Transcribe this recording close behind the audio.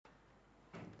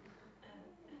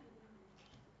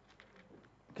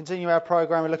Continue our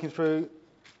programme. We're looking through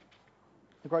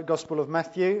the great Gospel of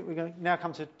Matthew. We're going to now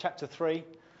come to chapter 3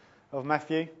 of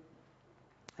Matthew.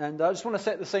 And I just want to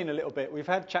set the scene a little bit. We've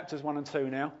had chapters 1 and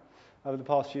 2 now over the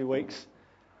past few weeks.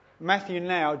 Matthew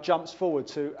now jumps forward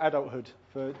to adulthood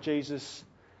for Jesus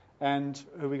and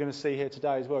who we're going to see here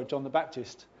today as well, John the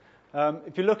Baptist.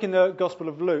 If you look in the Gospel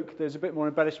of Luke, there's a bit more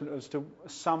embellishment as to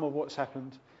some of what's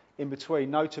happened in between,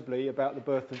 notably about the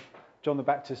birth of John the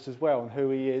Baptist as well, and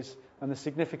who he is and the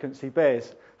significance he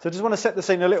bears. So I just want to set the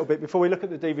scene a little bit before we look at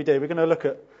the DVD. We're going to look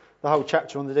at the whole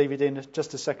chapter on the DVD in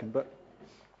just a second. But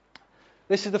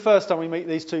this is the first time we meet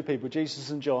these two people,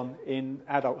 Jesus and John, in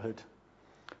adulthood.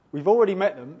 We've already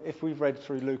met them, if we've read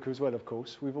through Luke as well, of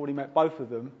course. We've already met both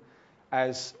of them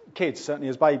as kids, certainly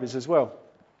as babies as well.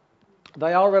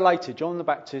 They are related. John the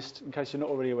Baptist, in case you're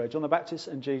not already aware, John the Baptist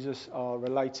and Jesus are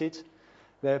related.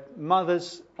 Their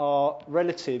mothers are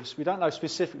relatives. We don't know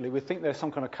specifically. We think they're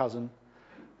some kind of cousin.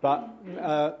 But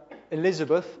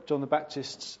Elizabeth, John the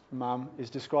Baptist's mum, is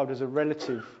described as a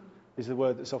relative, is the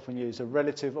word that's often used, a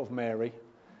relative of Mary,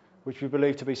 which we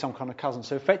believe to be some kind of cousin.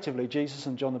 So effectively, Jesus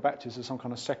and John the Baptist are some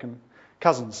kind of second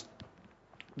cousins.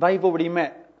 They've already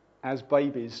met as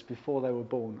babies before they were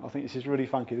born. I think this is really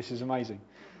funky. This is amazing.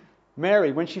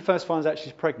 Mary, when she first finds out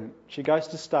she's pregnant, she goes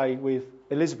to stay with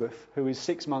Elizabeth, who is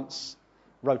 6 months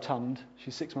rotund.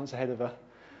 She's 6 months ahead of her.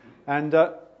 And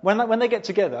when they get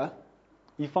together,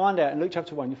 you find out, in Luke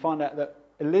chapter 1, you find out that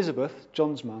Elizabeth,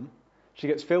 John's mum, she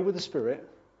gets filled with the Spirit,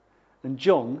 and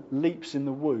John leaps in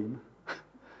the womb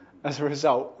as a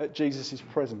result at Jesus'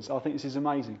 presence. I think this is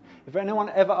amazing. If anyone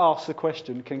ever asks the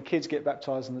question, can kids get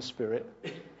baptised in the Spirit?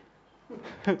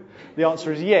 The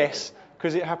answer is yes,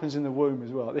 because it happens in the womb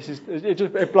as well.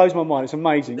 It blows my mind. It's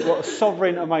amazing. What a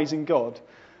sovereign, amazing God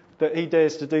that he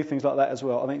dares to do things like that as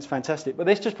well. I think it's fantastic. But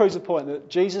this just proves the point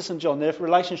that Jesus and John, their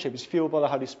relationship is fueled by the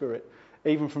Holy Spirit,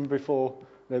 even from before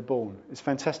they're born. It's a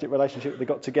fantastic relationship they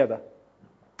got together.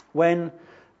 When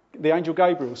the angel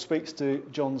Gabriel speaks to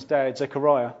John's dad,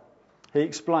 Zechariah, he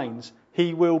explains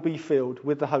he will be filled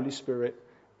with the Holy Spirit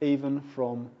even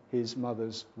from his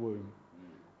mother's womb.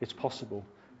 It's possible.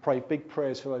 Pray big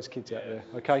prayers for those kids out there.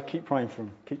 Okay, keep praying for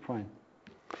them. Keep praying.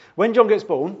 When John gets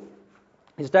born,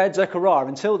 his dad Zechariah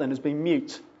until then has been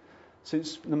mute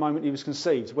since the moment he was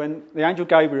conceived. When the angel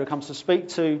Gabriel comes to speak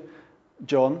to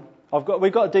John, we've got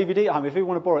a DVD at home. If you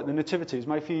want to borrow it, the Nativity was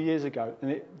made a few years ago, and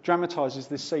it dramatises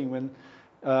this scene when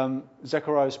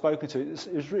Zechariah is spoken to.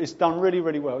 It's done really,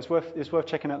 really well. It's worth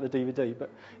checking out the DVD, but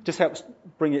it just helps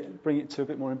bring it to a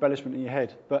bit more embellishment in your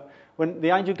head. But when the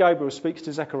angel Gabriel speaks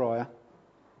to Zechariah,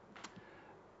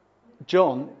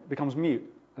 John becomes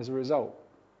mute as a result.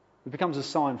 It becomes a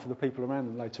sign for the people around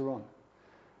them later on.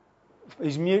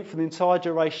 He's mute for the entire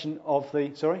duration of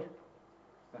the... Sorry?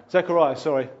 Zechariah,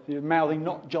 sorry. You're mouthing,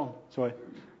 not John. Sorry.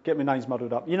 Get my names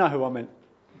muddled up. You know who I meant.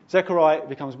 Zechariah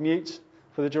becomes mute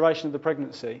for the duration of the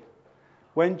pregnancy.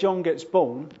 When John gets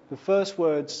born, the first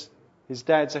words his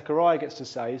dad Zechariah gets to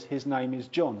say is his name is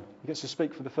John. He gets to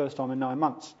speak for the first time in 9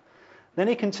 months. Then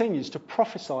he continues to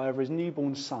prophesy over his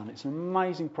newborn son. It's an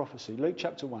amazing prophecy. Luke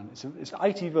chapter 1. It's an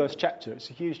 80-verse chapter. It's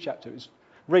a huge chapter.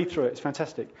 Read through it. It's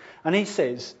fantastic. And he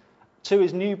says to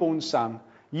his newborn son,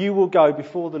 you will go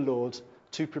before the Lord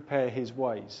to prepare his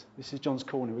ways. This is John's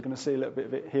corner. We're going to see a little bit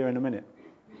of it here in a minute.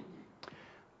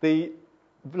 The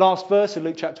last verse of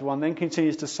Luke chapter 1 then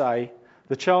continues to say,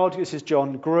 the child, this is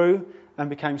John, grew and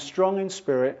became strong in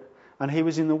spirit, and he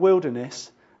was in the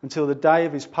wilderness until the day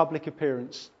of his public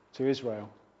appearance to Israel.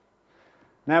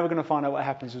 Now we're going to find out what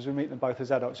happens as we meet them both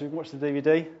as adults. So you can watch the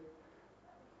DVD.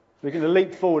 We're going to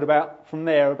leap forward from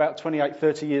there about 28,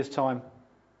 30 years' time.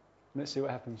 Let's see what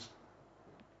happens.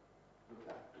 The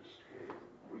Baptist came,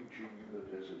 preaching in the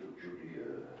desert of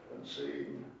Judea, and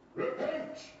saying,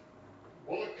 repent,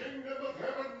 for the kingdom of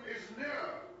heaven is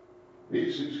near.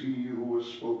 This is he who was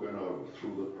spoken of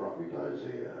through the prophet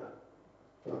Isaiah,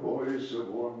 the voice of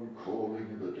one calling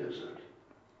in the desert.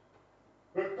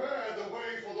 Prepare the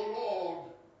way for the Lord.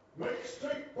 Make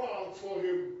straight paths for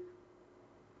him.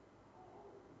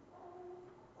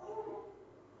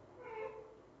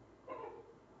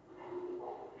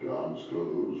 John's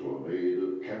clothes were made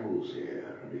of camel's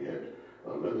hair, and he had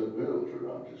a leather belt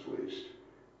around his waist.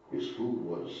 His food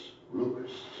was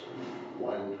locusts and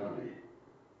wild honey.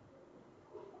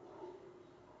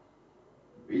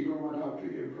 People went out to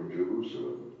him from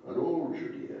Jerusalem and all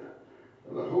Judea,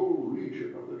 and the whole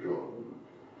region of the Jordan.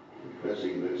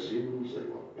 Confessing their sins, they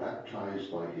were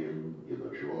baptized by him in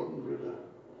the Jordan River.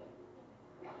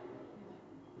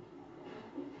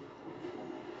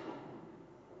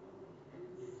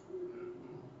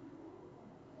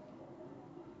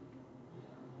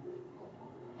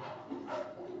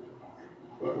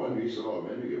 when he saw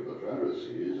many of the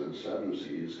Pharisees and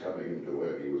Sadducees coming to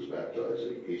where he was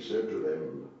baptizing, he said to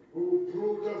them, "O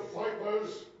brood of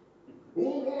vipers,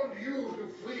 who warned you to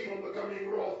flee from the coming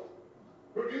wrath?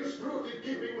 Produce fruit in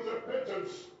keeping with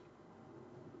repentance."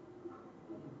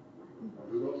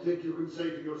 Do not think you can say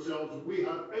to yourselves, "We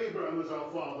have Abraham as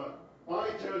our father."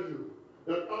 I tell you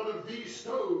that out of these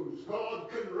stones God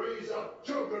can raise up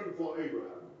children for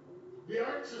Abraham. The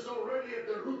axe is already at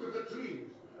the root of the trees,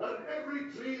 and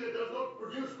every tree that does not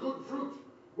produce good fruit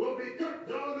will be cut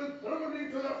down and thrown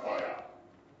into the fire.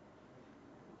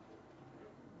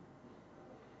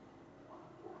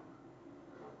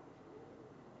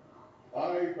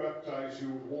 I baptize you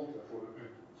with water for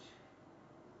repentance,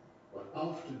 but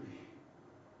after me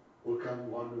will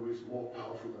come one who is more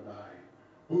powerful than I,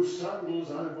 whose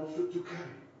sandals I am not fit to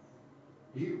carry.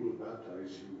 He will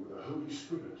baptize you with the Holy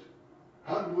Spirit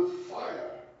and with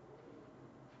fire.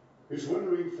 His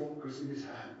winnowing fork is in his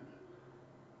hand,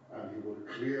 and he will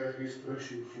clear his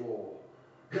threshing floor,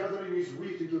 gathering his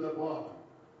wheat into the barn,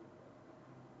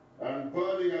 and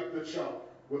burning up the chaff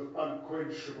with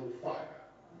unquenchable fire.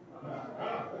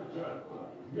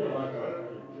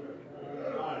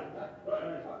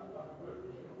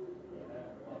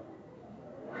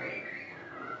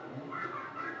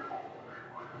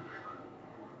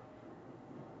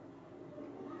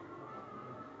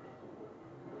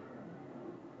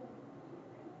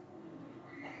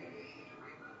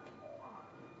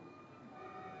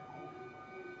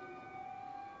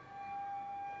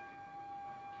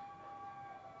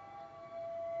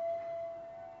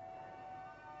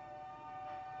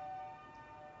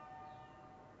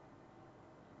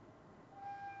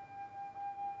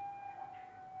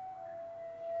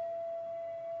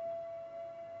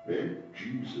 Then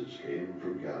Jesus came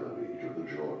from Galilee to the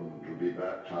Jordan to be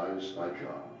baptized by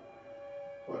John.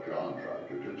 But John tried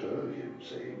to deter him,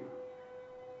 saying,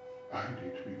 "I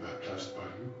need to be baptized by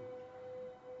you,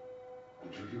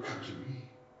 and will you come to me?"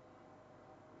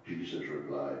 Jesus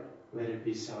replied, "Let it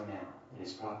be so now. It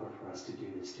is proper for us to do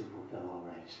this to fulfill all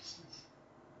righteousness."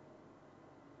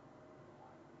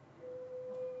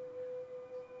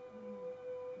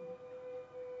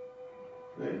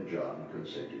 Then John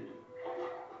consented.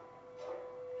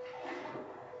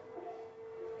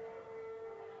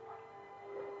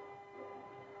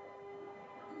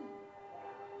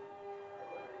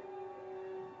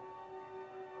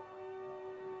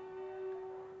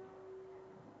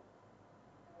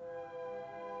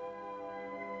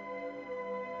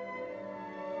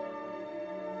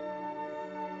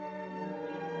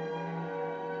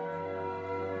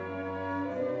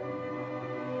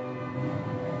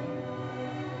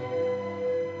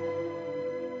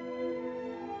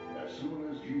 As soon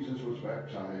as Jesus was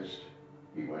baptized,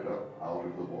 he went up out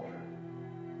of the water.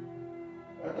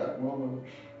 At that moment,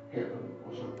 heaven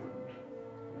was opened,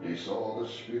 and he saw the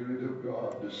Spirit of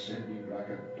God descending like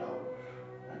a dove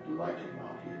and lighting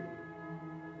on him.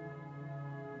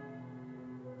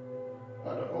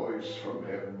 And a voice from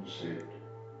heaven said,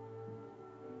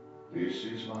 "This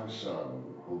is my Son,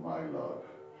 whom I love.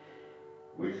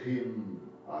 With him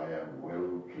I am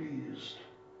well pleased."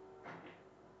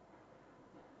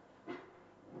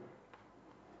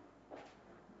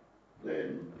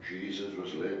 Then Jesus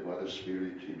was led by the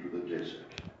Spirit into the desert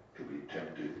to be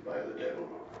tempted by the devil.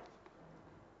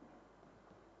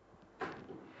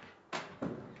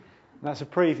 That's a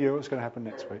preview of what's going to happen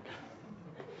next week.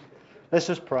 Let's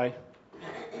just pray,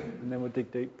 and then we'll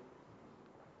dig deep.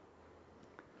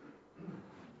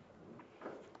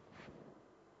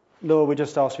 Lord, we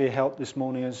just ask for your help this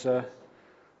morning as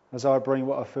I bring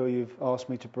what I feel you've asked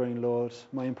me to bring, Lord.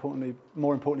 More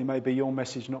importantly, may be your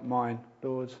message, not mine,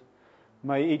 Lord.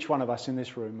 May each one of us in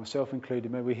this room, myself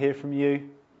included, may we hear from you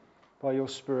by your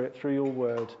Spirit through your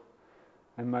word,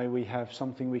 and may we have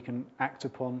something we can act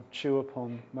upon, chew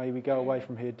upon. May we go away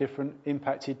from here different,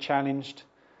 impacted, challenged,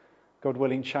 God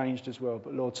willing, changed as well.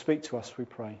 But Lord, speak to us, we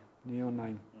pray. In your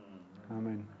name.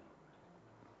 Amen.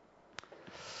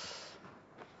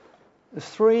 There's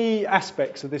three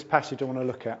aspects of this passage I want to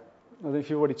look at. I think if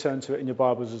you've already turned to it in your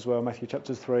Bibles as well, Matthew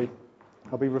chapter 3.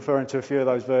 I'll be referring to a few of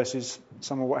those verses,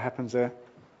 some of what happens there.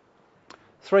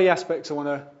 Three aspects I want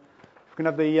to... We can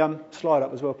have the slide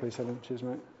up as well, please, Helen. Cheers,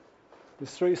 mate.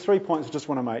 There's three points I just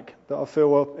want to make that I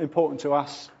feel are important to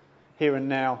us here and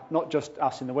now, not just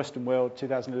us in the Western world,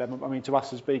 2011, but I mean to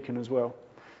us as Beacon as well.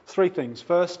 Three things.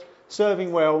 First,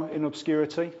 serving well in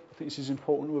obscurity. I think this is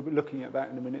important. We'll be looking at that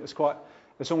in a minute.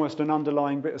 It's almost an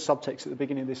underlying bit of subtext at the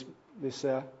beginning of this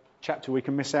chapter we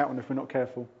can miss out on if we're not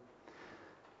careful.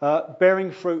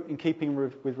 Bearing fruit in keeping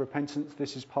with repentance.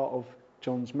 This is part of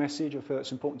John's message. I feel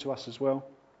it's important to us as well.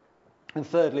 And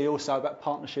thirdly, also about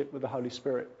partnership with the Holy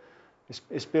Spirit.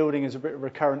 It's building as a bit of a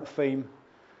recurrent theme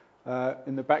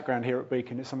in the background here at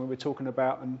Beacon. It's something we're talking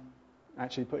about and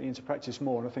actually putting into practice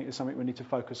more, and I think it's something we need to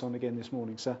focus on again this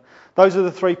morning. So those are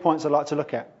the 3 points I'd like to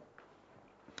look at.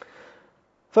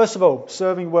 First of all,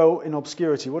 serving well in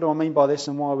obscurity. What do I mean by this,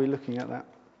 and why are we looking at that?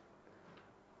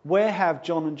 Where have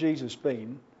John and Jesus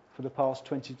been for the past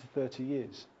 20 to 30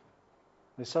 years?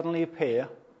 They suddenly appear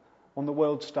on the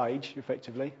world stage,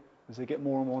 effectively, as they get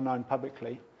more and more known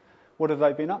publicly. What have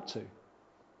they been up to?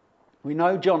 We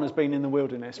know John has been in the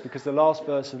wilderness because the last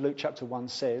verse of Luke chapter 1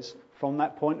 says, from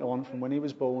that point on, from when he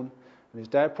was born, and his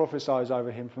dad prophesies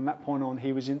over him, from that point on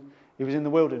he was in the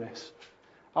wilderness.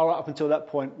 All right, up until that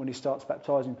point when he starts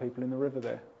baptising people in the river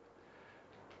there.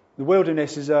 The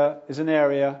wilderness is an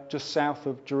area just south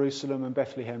of Jerusalem and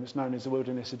Bethlehem. It's known as the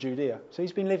wilderness of Judea. So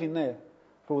he's been living there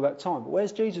for all that time. But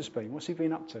where's Jesus been? What's he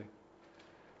been up to?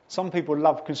 Some people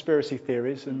love conspiracy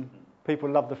theories, and people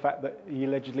love the fact that he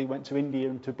allegedly went to India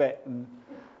and Tibet and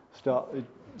started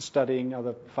studying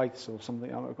other faiths or something.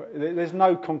 There's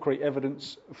no concrete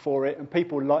evidence for it, and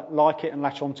people like it and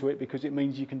latch onto it because it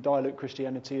means you can dilute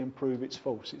Christianity and prove it's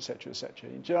false, etc., etc.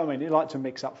 Do you know what I mean? They like to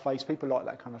mix up faiths. People like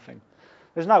that kind of thing.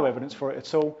 There's no evidence for it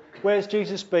at all. Where's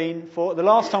Jesus been for? The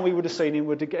last time we would have seen him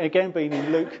would have again been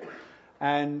in Luke,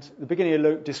 and the beginning of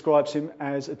Luke describes him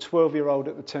as a 12-year-old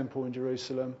at the temple in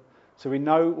Jerusalem. So we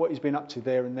know what he's been up to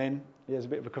there and then. He has a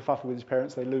bit of a kerfuffle with his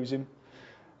parents. They lose him.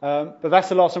 But that's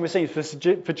the last time we've seen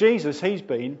him. For Jesus, he's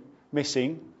been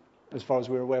missing, as far as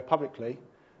we're aware publicly,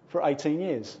 for 18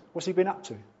 years. What's he been up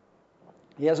to?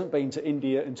 He hasn't been to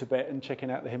India and Tibet and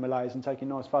checking out the Himalayas and taking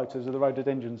nice photos of the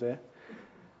rhododendrons there.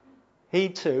 He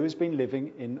too has been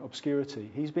living in obscurity.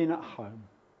 He's been at home,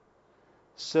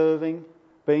 serving,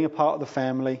 being a part of the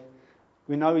family.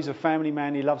 We know he's a family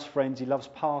man. He loves friends. He loves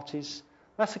parties.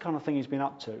 That's the kind of thing he's been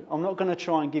up to. I'm not going to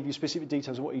try and give you specific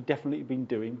details of what he's definitely been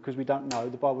doing because we don't know.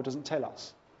 The Bible doesn't tell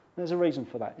us. There's a reason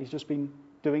for that. He's just been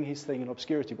doing his thing in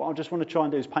obscurity. What I just want to try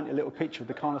and do is paint a little picture of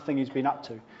the kind of thing he's been up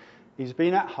to. He's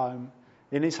been at home,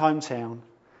 in his hometown,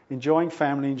 enjoying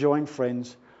family, enjoying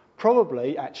friends,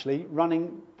 probably actually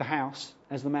running the house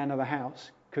as the man of the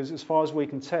house, because as far as we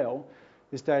can tell,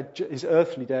 his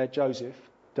earthly dad, Joseph,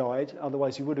 died.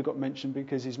 Otherwise he would have got mentioned,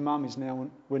 because his mum is now,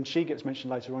 when she gets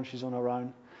mentioned later on, she's on her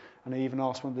own. And he even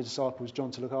asked one of the disciples,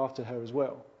 John, to look after her as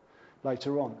well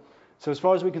later on. So as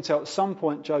far as we can tell, at some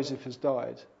point Joseph has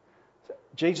died.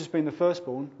 Jesus, being the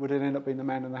firstborn, would have ended up being the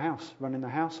man in the house, running the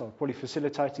household, probably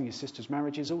facilitating his sister's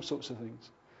marriages, all sorts of things.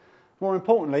 More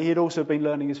importantly, he'd also been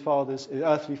learning his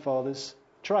earthly father's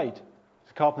trade.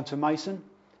 As a carpenter mason,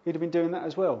 he'd have been doing that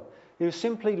as well. He was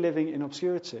simply living in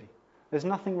obscurity. There's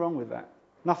nothing wrong with that.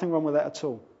 Nothing wrong with that at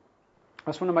all.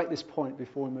 I just want to make this point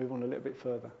before we move on a little bit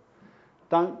further.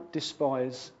 Don't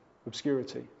despise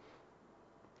obscurity.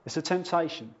 It's a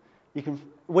temptation.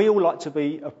 We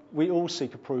all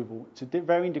seek approval to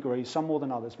varying degrees, some more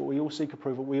than others, but we all seek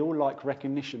approval. We all like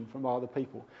recognition from other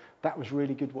people. That was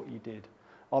really good what you did.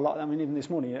 I like that. I mean, even this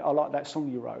morning, I like that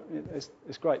song you wrote.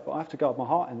 It's great, but I have to guard my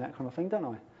heart in that kind of thing, don't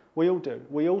I? We all do.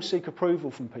 We all seek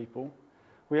approval from people.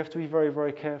 We have to be very,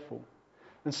 very careful.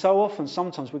 And so often,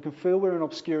 sometimes, we can feel we're in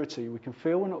obscurity. We can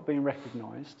feel we're not being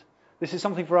recognised. This is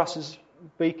something for us as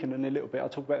Beacon in a little bit. I'll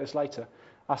talk about this later.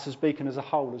 Us as Beacon as a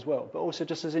whole as well. But also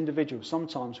just as individuals.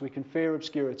 Sometimes we can fear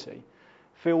obscurity.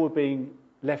 Feel we're being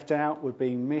left out. We're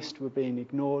being missed. We're being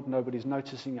ignored. Nobody's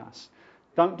noticing us.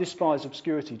 Don't despise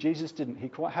obscurity. Jesus didn't. He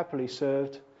quite happily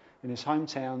served in his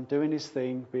hometown, doing his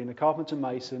thing, being a carpenter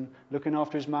mason, looking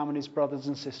after his mum and his brothers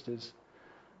and sisters.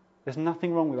 There's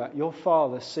nothing wrong with that. Your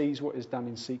Father sees what is done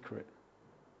in secret.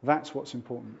 That's what's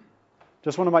important.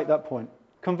 Just want to make that point.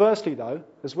 Conversely, though,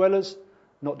 as well as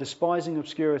not despising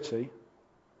obscurity,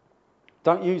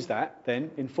 don't use that then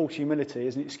in false humility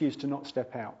as an excuse to not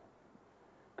step out.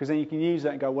 Because then you can use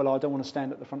that and go, well, I don't want to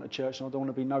stand at the front of church and I don't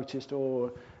want to be noticed,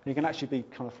 or you can actually be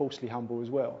kind of falsely humble as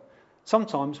well.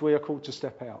 Sometimes we are called to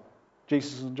step out.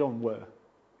 Jesus and John were.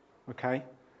 Okay?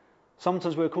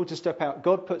 Sometimes we're called to step out.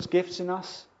 God puts gifts in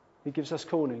us. He gives us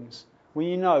callings. When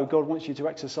you know God wants you to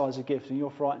exercise a gift and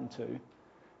you're frightened to,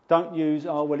 don't use,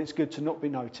 it's good to not be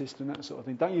noticed and that sort of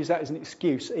thing. Don't use that as an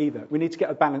excuse either. We need to get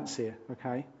a balance here,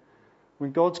 okay?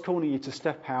 When God's calling you to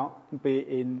step out, be it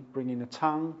in bringing a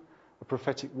tongue, a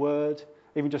prophetic word,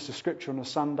 even just a scripture on a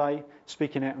Sunday,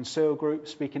 speaking out in cell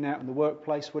groups, speaking out in the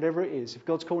workplace, whatever it is, if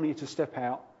God's calling you to step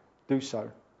out, do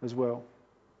so as well.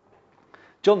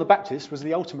 John the Baptist was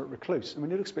the ultimate recluse. I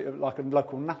mean, he looks a bit like a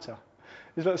local nutter.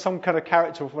 He's like some kind of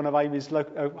character of one of Amy's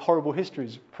horrible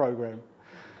histories programme.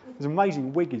 It's an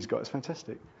amazing wig he's got. It's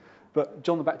fantastic. But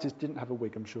John the Baptist didn't have a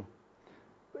wig, I'm sure.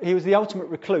 he was the ultimate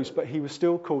recluse, but he was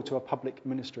still called to a public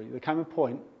ministry. There came a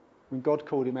point when God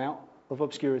called him out of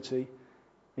obscurity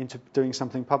into doing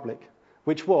something public,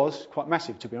 which was quite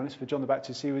massive, to be honest, for John the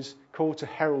Baptist. He was called to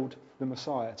herald the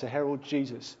Messiah, to herald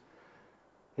Jesus.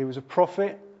 He was a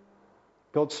prophet.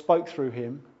 God spoke through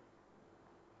him.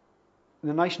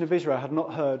 The nation of Israel had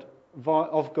not heard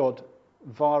of God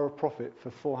via a prophet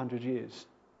for 400 years.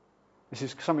 This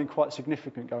is something quite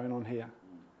significant going on here.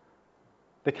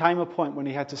 There came a point when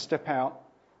he had to step out,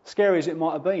 scary as it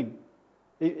might have been.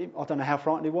 I don't know how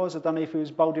frightened he was. I don't know if he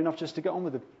was bold enough just to get on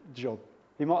with the job.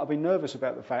 He might have been nervous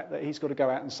about the fact that he's got to go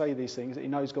out and say these things that he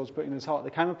knows God's put in his heart.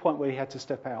 There came a point where he had to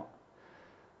step out.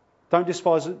 Don't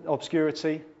despise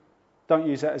obscurity. Don't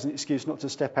use that as an excuse not to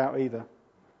step out either.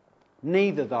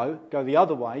 Neither, though, go the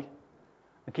other way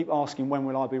and keep asking, when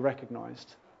will I be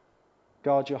recognised?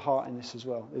 Guard your heart in this as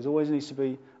well. There always needs to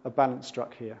be a balance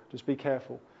struck here. Just be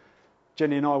careful.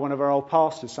 Jenny and I, one of our old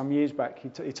pastors, some years back,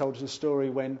 he told us a story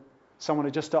when someone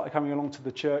had just started coming along to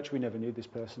the church. We never knew this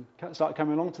person. Started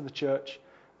coming along to the church,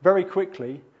 very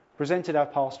quickly presented our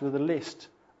pastor with a list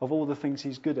of all the things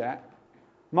he's good at.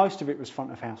 Most of it was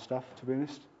front of house stuff, to be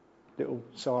honest. Little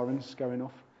sirens going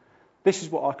off. This is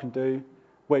what I can do.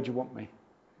 Where do you want me?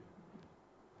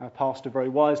 Our pastor very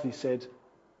wisely said,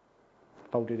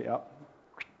 folded it up,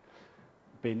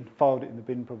 filed it in the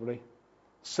bin probably.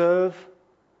 Serve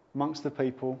amongst the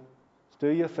people. Do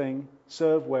your thing.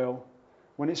 Serve well.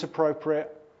 When it's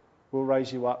appropriate, we'll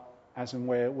raise you up as and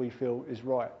where we feel is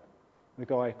right. The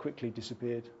guy quickly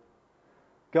disappeared.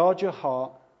 Guard your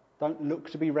heart. Don't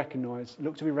look to be recognised.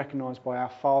 Look to be recognised by our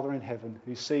Father in heaven,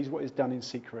 who sees what is done in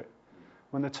secret.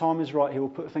 When the time is right, he will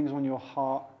put things on your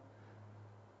heart.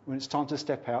 When it's time to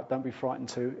step out, don't be frightened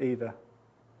too either.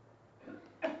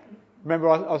 Remember,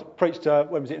 I preached,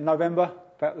 when was it, in November,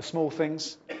 about the small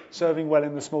things, serving well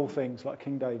in the small things, like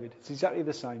King David. It's exactly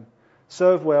the same.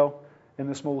 Serve well in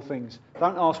the small things.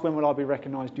 Don't ask, when will I be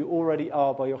recognised? You already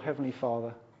are by your Heavenly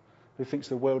Father, who thinks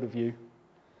the world of you.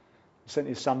 He sent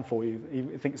his Son for you.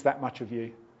 He thinks that much of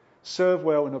you. Serve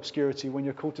well in obscurity. When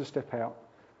you're called to step out,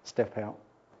 step out.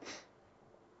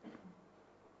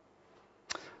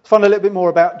 Let's find a little bit more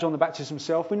about John the Baptist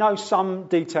himself. We know some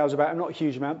details about him, not a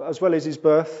huge amount, but as well as his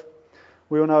birth,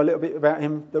 we all know a little bit about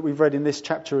him that we've read in this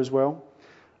chapter as well.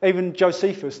 Even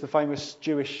Josephus, the famous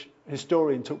Jewish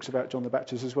historian, talks about John the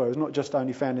Baptist as well. It's not just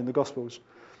only found in the Gospels.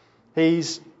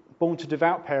 He's born to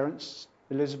devout parents,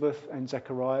 Elizabeth and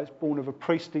Zechariah, born of a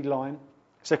priestly line.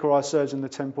 Zechariah serves in the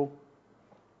temple.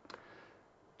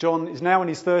 John is now in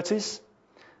his 30s,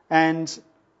 and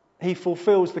he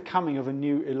fulfills the coming of a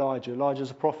new Elijah.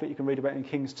 Elijah's a prophet you can read about in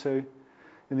Kings 2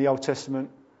 in the Old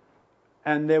Testament.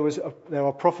 And there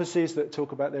are prophecies that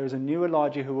talk about there is a new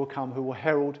Elijah who will come, who will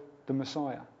herald the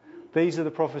Messiah. These are the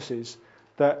prophecies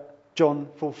that John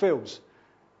fulfills.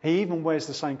 He even wears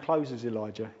the same clothes as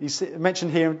Elijah. He's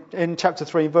mentioned here in chapter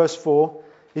 3, verse 4,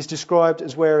 he's described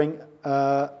as wearing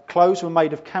clothes were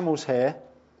made of camel's hair,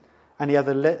 and he had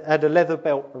a leather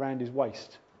belt around his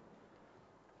waist.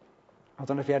 I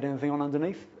don't know if he had anything on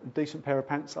underneath, a decent pair of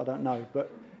pants, I don't know.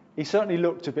 But he certainly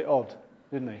looked a bit odd,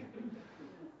 didn't he?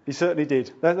 He certainly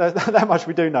did. That much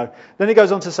we do know. Then he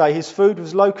goes on to say his food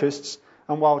was locusts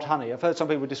and wild honey. I've heard some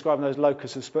people describing those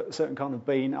locusts as a certain kind of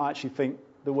bean. I actually think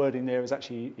the word in there is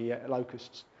actually he ate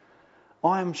locusts.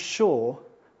 I am sure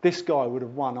this guy would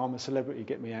have won I'm a Celebrity,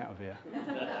 Get Me Out of Here.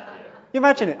 You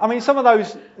imagine it. I mean, some of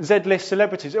those Z-list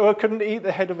celebrities, I couldn't eat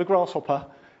the head of a grasshopper.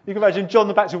 You can imagine John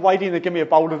the Baptist waiting to give me a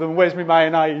bowl of them. Where's my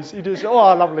mayonnaise? He'd just,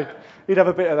 lovely. He'd have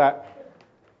a bit of that.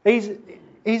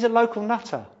 He's a local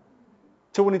nutter.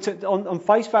 On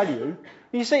face value,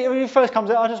 you see, when he first comes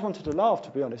out, I just wanted to laugh,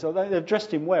 to be honest. They've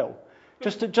dressed him well.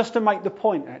 Just to make the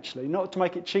point, actually. Not to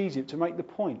make it cheesy, but to make the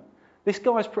point. This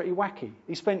guy's pretty wacky.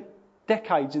 He spent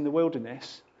decades in the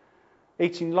wilderness,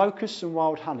 eating locusts and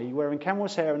wild honey, wearing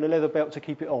camel's hair and a leather belt to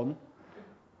keep it on.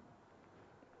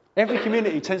 Every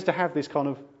community tends to have this kind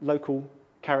of local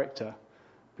character.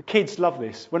 The kids love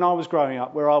this. When I was growing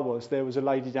up, where I was, there was a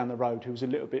lady down the road who was a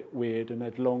little bit weird and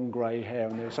had long grey hair,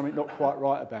 and there was something not quite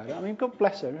right about it. I mean, God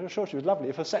bless her. I'm sure she was lovely.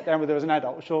 If I sat down with her as an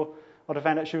adult, I'm sure I'd have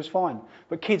found out she was fine.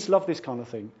 But kids love this kind of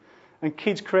thing. And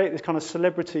kids create this kind of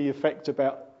celebrity effect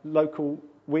about local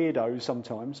weirdos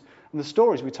sometimes. And the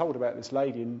stories we told about this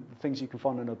lady and the things you can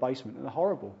find in her basement are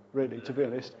horrible, really, to be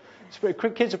honest.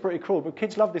 Kids are pretty cruel, but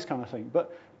kids love this kind of thing.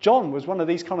 But John was one of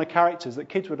these kind of characters that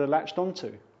kids would have latched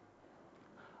onto.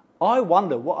 I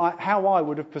wonder how I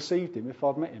would have perceived him if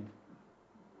I'd met him.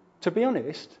 To be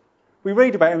honest, we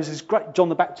read about him as this great John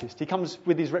the Baptist. He comes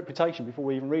with his reputation before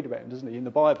we even read about him, doesn't he, in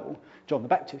the Bible, John the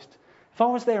Baptist. If I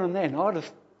was there and then,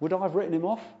 would I have written him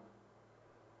off?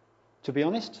 to be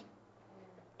honest.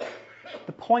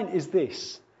 The point is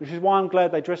this, which is why I'm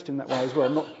glad they dressed him that way as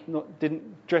well.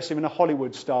 Didn't dress him in a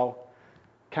Hollywood-style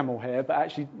camel hair, but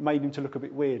actually made him to look a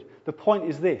bit weird. The point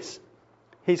is this.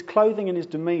 His clothing and his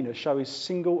demeanour show his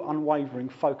single, unwavering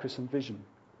focus and vision.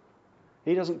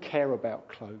 He doesn't care about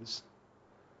clothes.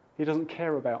 He doesn't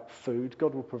care about food.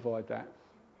 God will provide that.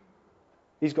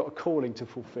 He's got a calling to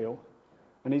fulfil,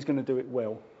 and he's going to do it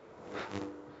well.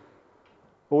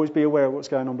 Always be aware of what's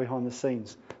going on behind the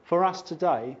scenes. For us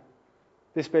today,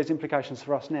 this bears implications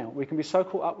for us now. We can be so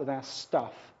caught up with our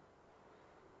stuff,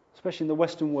 especially in the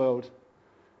Western world,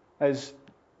 as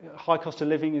high cost of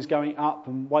living is going up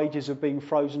and wages are being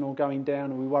frozen or going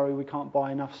down, and we worry we can't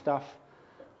buy enough stuff.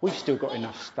 We've still got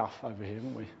enough stuff over here,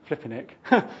 haven't we? Flipping heck.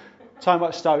 So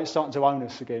much so it's starting to own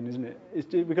us again, isn't it?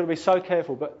 We've got to be so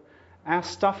careful, but our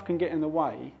stuff can get in the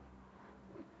way.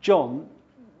 John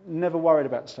never worried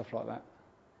about stuff like that.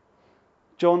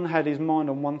 John had his mind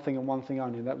on one thing and one thing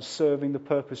only, and that was serving the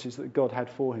purposes that God had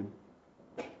for him.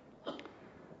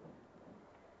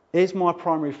 Is my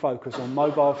primary focus on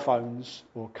mobile phones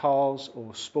or cars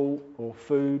or sport or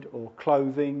food or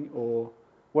clothing or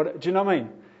what? Do you know what I mean?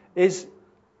 Is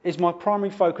my primary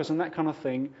focus on that kind of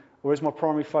thing, or is my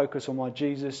primary focus on my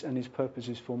Jesus and his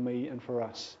purposes for me and for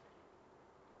us?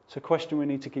 It's a question we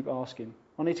need to keep asking.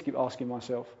 I need to keep asking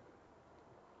myself.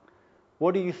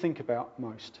 What do you think about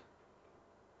most?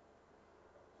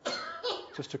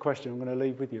 Just a question I'm going to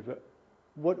leave with you. But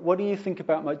what do you think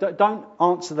about most? Don't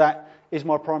answer that, is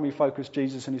my primary focus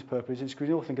Jesus and his purposes, because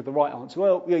you all think of the right answer.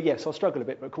 Well, yes, I'll struggle a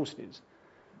bit, but of course it is.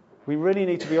 We really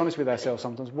need to be honest with ourselves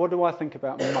sometimes. What do I think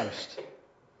about most?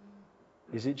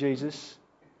 Is it Jesus?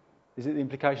 Is it the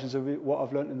implications of what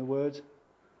I've learnt in the Word?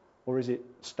 Or is it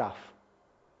stuff?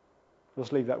 I'll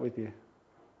just leave that with you.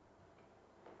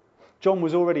 John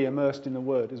was already immersed in the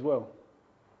Word as well.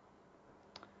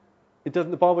 The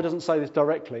Bible doesn't say this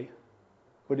directly,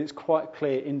 but it's quite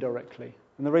clear indirectly.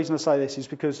 And the reason I say this is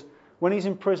because when he's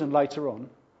in prison later on,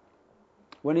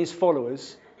 when his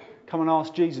followers come and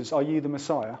ask Jesus, are you the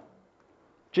Messiah?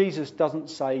 Jesus doesn't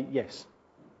say yes.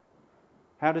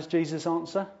 How does Jesus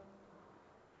answer?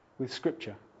 With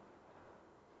Scripture.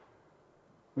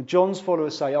 When John's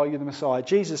followers say, are you the Messiah?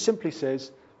 Jesus simply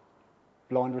says,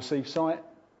 blind receive sight,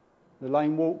 the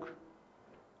lame walk,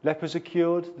 lepers are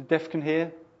cured, the deaf can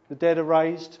hear, the dead are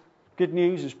raised, good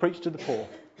news is preached to the poor.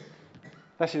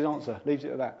 That's his answer, leaves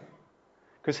it at that.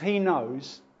 Because he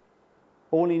knows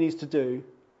all he needs to do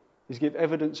is give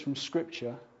evidence from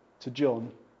Scripture to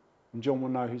John, and John will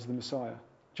know who's the Messiah.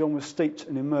 John was steeped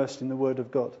and immersed in the Word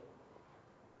of God.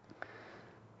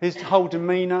 His whole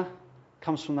demeanour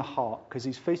comes from the heart, because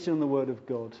he's feasted on the Word of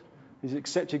God. He's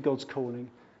accepted God's calling.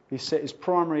 He's set his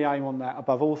primary aim on that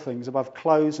above all things, above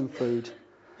clothes and food.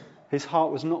 His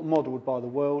heart was not moulded by the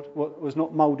world,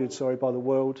 by the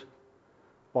world,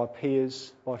 by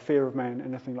peers, by fear of man,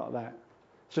 anything like that.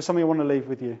 It's just something I want to leave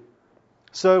with you.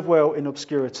 Serve well in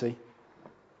obscurity.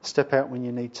 Step out when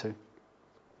you need to.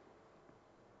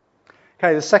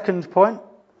 Okay, the second point,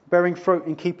 bearing fruit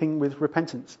in keeping with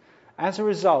repentance. As a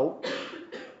result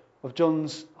of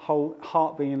John's whole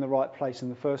heart being in the right place in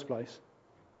the first place,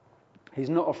 he's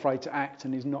not afraid to act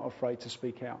and he's not afraid to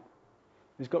speak out.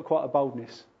 He's got quite a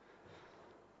boldness.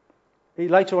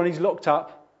 Later on, he's locked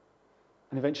up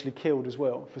and eventually killed as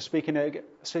well for speaking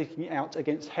out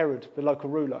against Herod, the local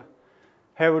ruler.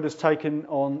 Herod has taken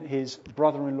on his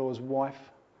brother-in-law's wife,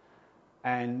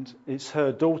 and it's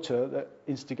her daughter that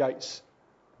instigates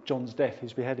John's death,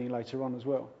 his beheading later on as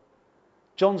well.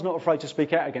 John's not afraid to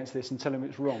speak out against this and tell him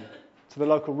it's wrong to the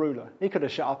local ruler. He could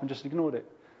have shut up and just ignored it.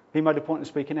 He made a point of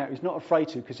speaking out. He's not afraid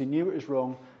to, because he knew it was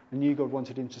wrong and knew God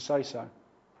wanted him to say so.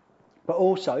 But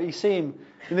also, you see him,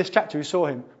 in this chapter we saw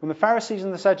him, when the Pharisees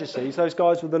and the Sadducees, those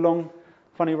guys with the long,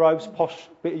 funny robes, posh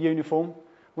bit of uniform,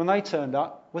 when they turned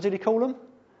up, what did he call them?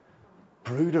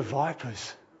 Brood of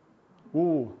vipers.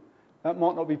 Ooh, that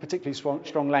might not be particularly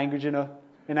strong language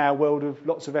in our world of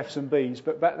lots of F's and B's,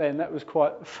 but back then that was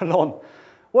quite full on.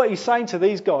 What he's saying to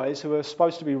these guys who are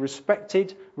supposed to be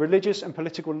respected religious and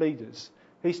political leaders,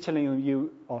 he's telling them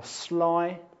you are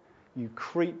sly, you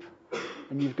creep,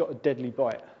 and you've got a deadly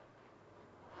bite.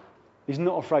 He's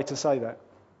not afraid to say that.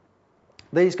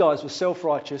 These guys were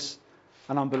self-righteous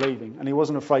and unbelieving, and he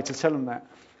wasn't afraid to tell them that.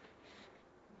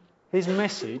 His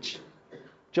message,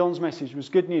 John's message, was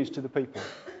good news to the people.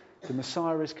 The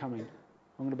Messiah is coming.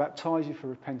 I'm going to baptize you for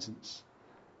repentance.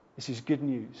 This is good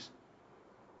news.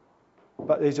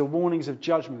 But these are warnings of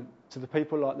judgment to the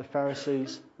people like the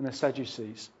Pharisees and the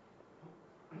Sadducees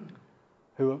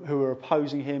who were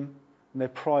opposing him, and their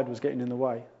pride was getting in the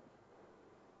way.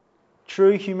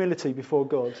 True humility before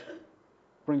God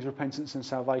brings repentance and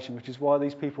salvation, which is why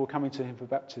these people were coming to him for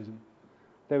baptism.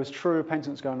 There was true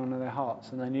repentance going on in their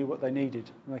hearts, and they knew what they needed,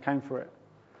 and they came for it.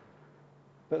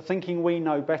 But thinking we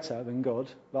know better than God,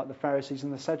 like the Pharisees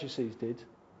and the Sadducees did,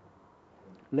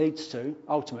 leads to,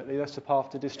 ultimately, that's the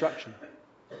path to destruction.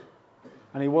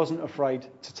 And he wasn't afraid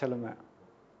to tell them that.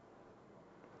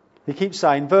 He keeps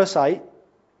saying, verse 8,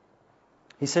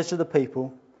 he says to the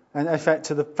people, and in fact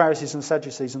to the Pharisees and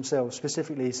Sadducees themselves,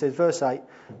 specifically he says, verse 8,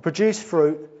 produce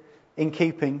fruit in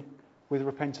keeping with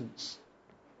repentance.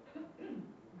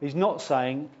 He's not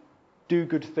saying, do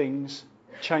good things,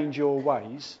 change your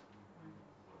ways,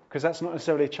 because that's not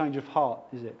necessarily a change of heart,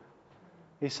 is it?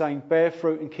 He's saying, bear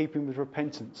fruit in keeping with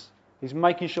repentance. He's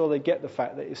making sure they get the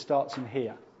fact that it starts in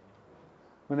here.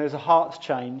 When there's a heart's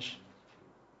change,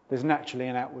 there's naturally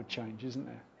an outward change, isn't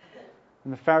there?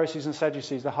 And the Pharisees and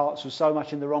Sadducees, the hearts were so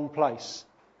much in the wrong place.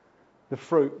 The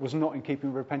fruit was not in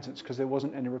keeping with repentance because there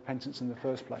wasn't any repentance in the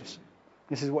first place.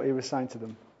 This is what he was saying to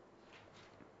them.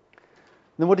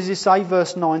 Then what does he say?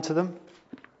 Verse 9 to them.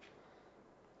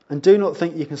 And do not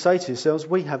think you can say to yourselves,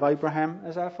 we have Abraham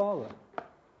as our father.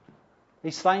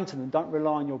 He's saying to them, don't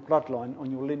rely on your bloodline,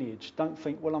 on your lineage. Don't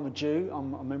think, well, I'm a Jew,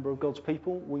 I'm a member of God's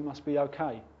people, we must be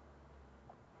okay.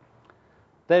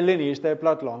 Their lineage, their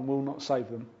bloodline will not save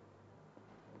them.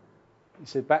 He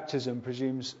said baptism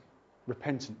presumes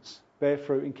repentance. Bear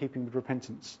fruit in keeping with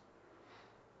repentance.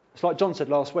 It's like John said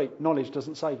last week, knowledge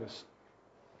doesn't save us.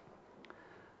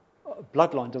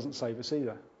 Bloodline doesn't save us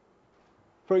either.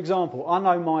 For example, I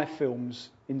know my films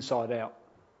inside out.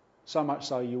 So much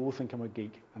so you all think I'm a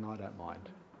geek, and I don't mind.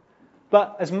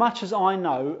 But as much as I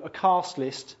know a cast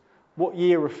list, what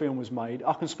year a film was made,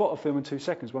 I can spot a film in 2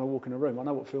 seconds when I walk in a room. I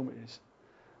know what film it is.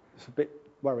 It's a bit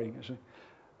worrying, actually.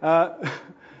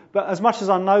 But as much as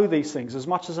I know these things, as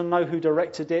much as I know who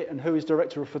directed it and who his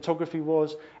director of photography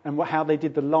was and how they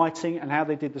did the lighting and how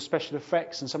they did the special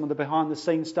effects and some of the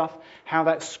behind-the-scenes stuff, how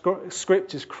that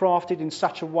script is crafted in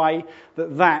such a way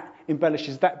that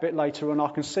embellishes that bit later and I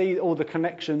can see all the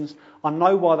connections. I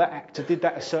know why that actor did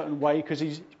that a certain way because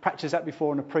he's practiced that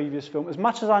before in a previous film. As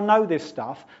much as I know this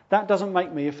stuff, that doesn't make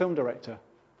me a film director,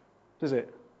 does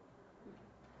it?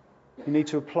 You need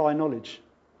to apply knowledge.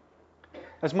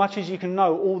 As much as you can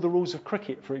know all the rules of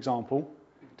cricket, for example,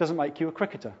 doesn't make you a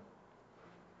cricketer.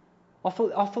 I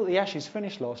thought the Ashes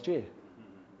finished last year.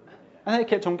 And then it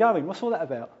kept on going. What's all that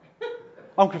about?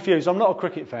 I'm confused. I'm not a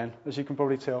cricket fan, as you can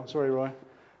probably tell. Sorry, Roy.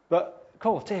 But,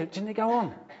 God, didn't it go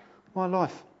on? My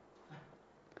life.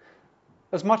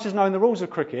 As much as knowing the rules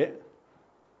of cricket,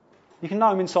 you can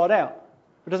know them inside out.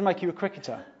 But it doesn't make you a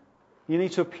cricketer. You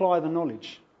need to apply the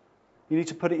knowledge. You need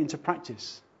to put it into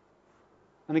practice.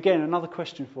 And again, another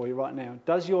question for you right now.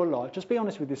 Does your life, just be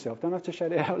honest with yourself, don't have to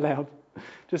shout it out loud.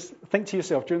 Just think to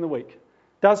yourself during the week.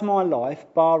 Does my life,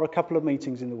 bar a couple of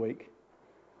meetings in the week,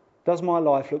 does my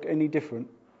life look any different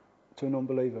to a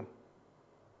non-believer?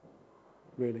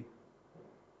 Really?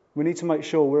 We need to make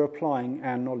sure we're applying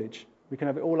our knowledge. We can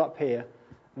have it all up here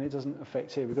and it doesn't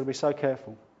affect here. We've got to be so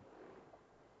careful.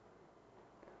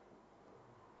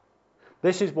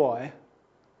 This is why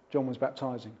John was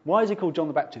baptising. Why is he called John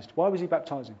the Baptist? Why was he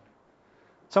baptising?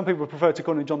 Some people prefer to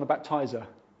call him John the Baptizer.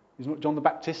 He's not John the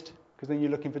Baptist, because then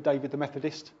you're looking for David the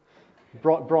Methodist,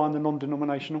 Brian the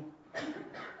non-denominational,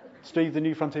 Steve the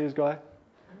New Frontiers guy.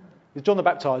 He's John the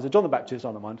Baptizer. John the Baptist,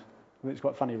 I don't mind. I think it's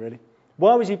quite funny, really.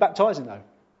 Why was he baptising, though?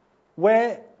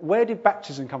 Where did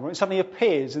baptism come from? It suddenly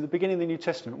appears at the beginning of the New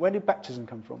Testament. Where did baptism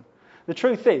come from? The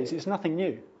truth is, it's nothing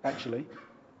new, actually.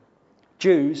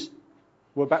 Jews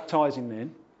were baptising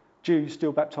then. Jews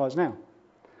still baptise now.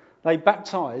 They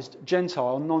baptised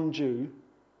Gentile, non-Jew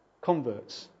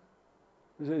converts.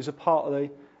 It was a part of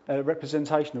the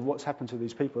representation of what's happened to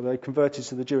these people. They converted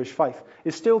to the Jewish faith.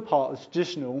 It's still part of the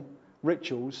traditional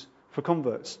rituals for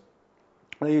converts.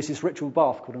 They use this ritual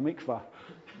bath called a mikvah.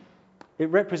 It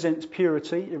represents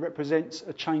purity. It represents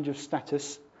a change of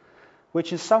status,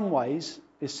 which in some ways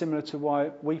is similar to why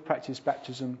we practice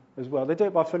baptism as well. They do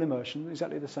it by full immersion,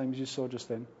 exactly the same as you saw just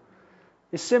then.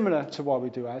 It's similar to why we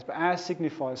do ours, but ours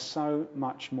signifies so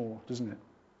much more, doesn't it?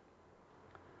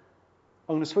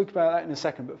 I'm going to speak about that in a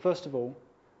second, but first of all,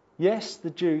 yes, the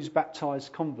Jews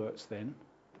baptised converts then.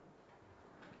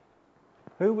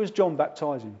 Who was John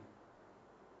baptising?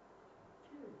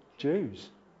 Jews.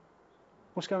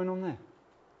 What's going on there?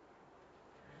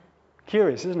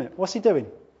 Curious, isn't it? What's he doing?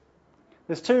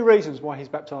 There's 2 reasons why he's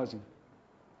baptising.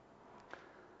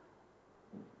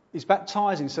 He's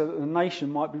baptising so that the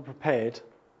nation might be prepared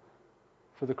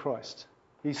for the Christ.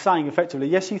 He's saying effectively,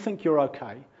 yes, you think you're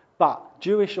okay, but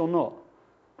Jewish or not,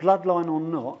 bloodline or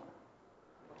not,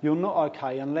 you're not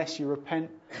okay unless you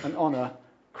repent and honour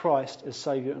Christ as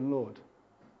Saviour and Lord,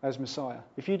 as Messiah.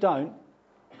 If you don't,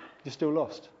 you're still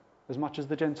lost, as much as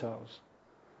the Gentiles.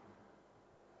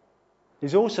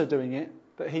 He's also doing it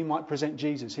that he might present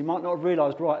Jesus. He might not have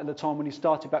realised right at the time when he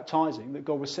started baptising that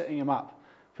God was setting him up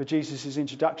for Jesus'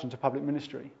 introduction to public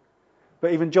ministry.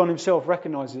 But even John himself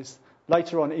recognises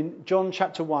later on in John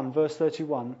chapter 1 verse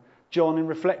 31, John in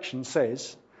reflection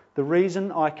says, "The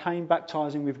reason I came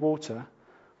baptising with water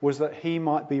was that he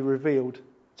might be revealed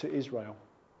to Israel."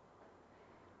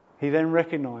 He then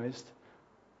recognised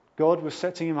God was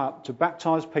setting him up to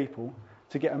baptise people,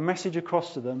 to get a message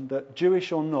across to them that,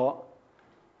 Jewish or not,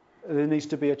 there needs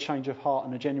to be a change of heart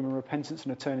and a genuine repentance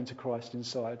and a turning to Christ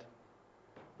inside.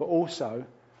 But also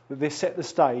that this set the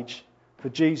stage for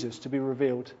Jesus to be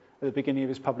revealed at the beginning of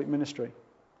his public ministry.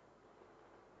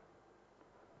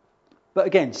 But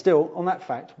again, still, on that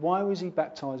fact, why was he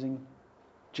baptising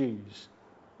Jews?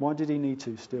 Why did he need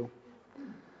to still?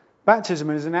 Baptism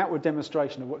is an outward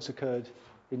demonstration of what's occurred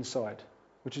inside,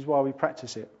 which is why we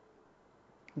practice it.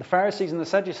 The Pharisees and the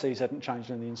Sadducees hadn't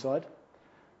changed on the inside.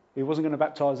 He wasn't going to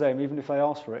baptise them, even if they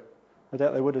asked for it. I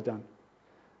doubt they would have done.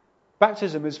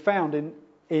 Baptism is found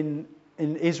in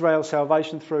Israel's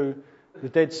salvation through the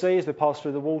Dead Sea as they passed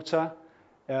through the water,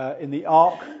 in the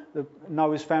ark,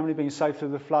 Noah's family being saved through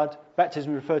the flood.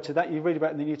 Baptism referred to that. You read about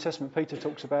it in the New Testament. Peter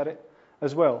talks about it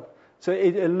as well. So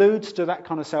it alludes to that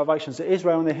kind of salvation. So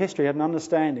Israel in their history had an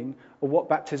understanding of what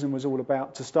baptism was all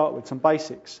about to start with, some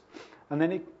basics. And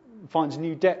then it finds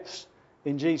new depths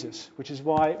in Jesus, which is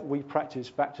why we practice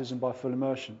baptism by full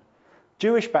immersion.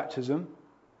 Jewish baptism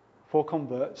for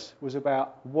converts was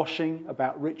about washing,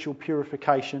 about ritual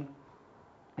purification.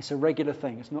 It's a regular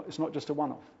thing. It's not just a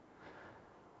one-off.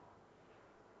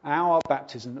 Our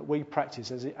baptism that we practice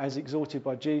as exhorted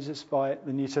by Jesus, by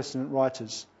the New Testament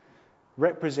writers,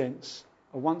 represents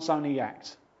a once-only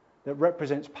act that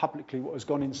represents publicly what has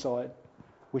gone inside,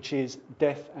 which is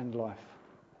death and life.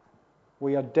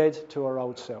 We are dead to our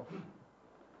old self.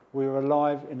 We are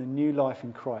alive in a new life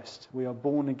in Christ. We are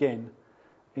born again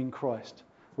in Christ.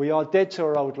 We are dead to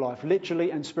our old life,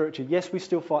 literally and spiritually. Yes, we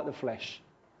still fight the flesh.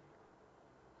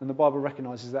 And the Bible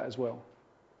recognises that as well.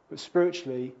 But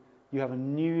spiritually, you have a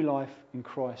new life in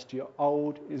Christ. The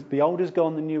old is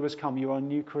gone, the new has come. You are a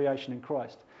new creation in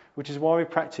Christ. Which is why we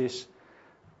practice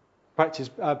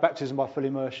baptism by full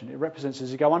immersion. It represents, as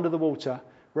you go under the water,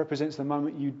 represents the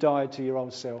moment you died to your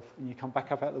old self and you come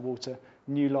back up out of the water,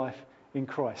 new life in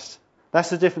Christ. That's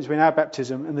the difference between our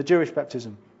baptism and the Jewish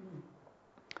baptism.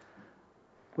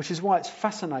 Which is why it's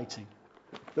fascinating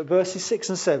that verses 6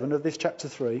 and 7 of this chapter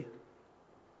 3,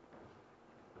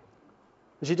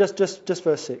 actually just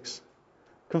verse 6,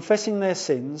 confessing their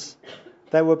sins,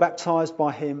 they were baptised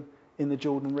by him in the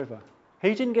Jordan River.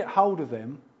 He didn't get hold of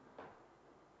them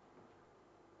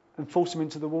and force them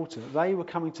into the water. They were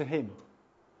coming to him.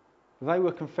 They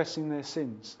were confessing their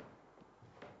sins.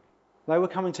 They were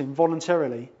coming to him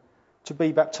voluntarily to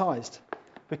be baptised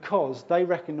because they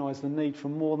recognised the need for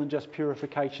more than just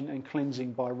purification and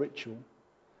cleansing by ritual.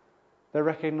 They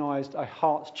recognised a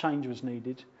heart's change was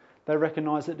needed. They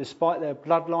recognised that despite their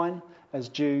bloodline as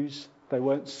Jews, they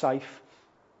weren't safe.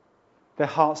 Their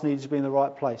hearts needed to be in the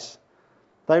right place.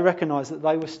 They recognised that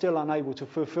they were still unable to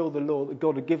fulfil the law that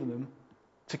God had given them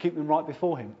to keep them right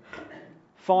before him.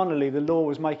 Finally, the law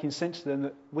was making sense to them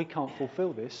that we can't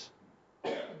fulfil this.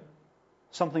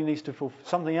 Someone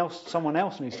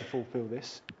else needs to fulfil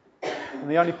this. And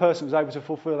the only person who was able to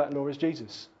fulfil that law is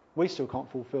Jesus. We still can't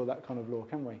fulfil that kind of law,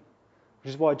 can we?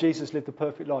 Which is why Jesus lived the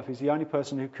perfect life. He's the only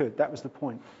person who could. That was the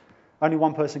point. Only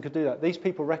one person could do that. These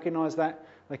people recognised that.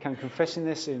 They came confessing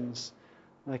their sins.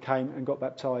 And they came and got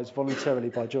baptised voluntarily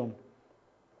by John.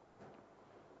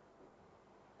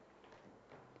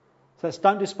 So that's,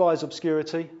 don't despise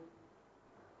obscurity.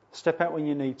 Step out when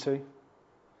you need to.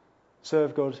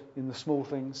 Serve God in the small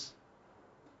things.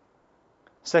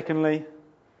 Secondly,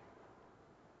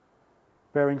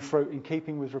 bearing fruit in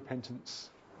keeping with repentance.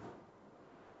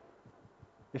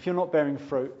 If you're not bearing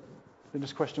fruit, then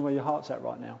just question where your heart's at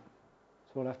right now.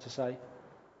 That's all I have to say.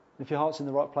 If your heart's in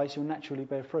the right place, you'll naturally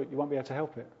bear fruit. You won't be able to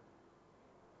help it.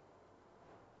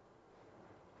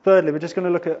 Thirdly, we're just going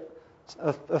to look at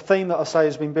a theme that I say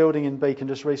has been building in Beacon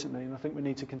just recently, and I think we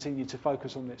need to continue to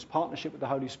focus on this. Partnership with the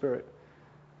Holy Spirit.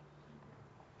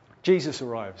 Jesus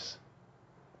arrives.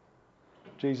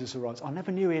 Jesus arrives. I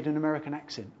never knew he had an American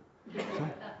accent.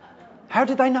 How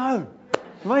did they know?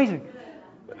 Amazing.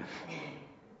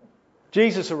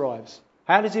 Jesus arrives.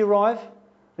 How does he arrive?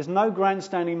 There's no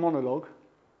grandstanding monologue.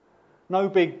 No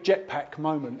big jetpack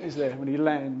moment, is there, when he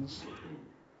lands?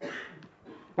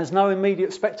 There's no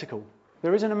immediate spectacle.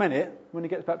 There is in a minute when he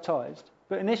gets baptised,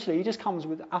 But initially, he just comes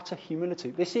with utter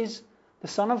humility. This is the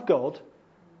Son of God.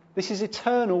 This is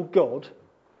eternal God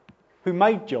who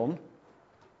made John.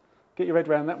 Get your head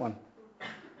around that one.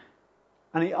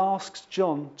 And he asks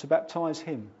John to baptise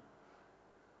him.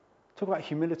 Talk about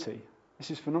humility.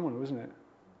 This is phenomenal, isn't it?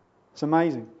 It's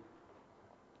amazing.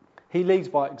 He leads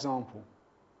by example.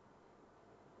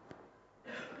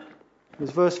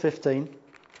 There's verse 15.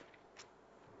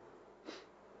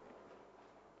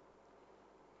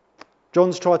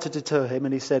 John's tried to deter him,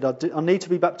 and he said, I need to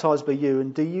be baptised by you,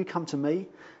 and do you come to me?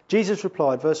 Jesus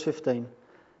replied, verse 15,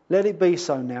 let it be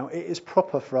so now. It is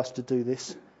proper for us to do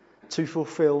this, to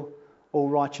fulfil all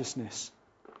righteousness.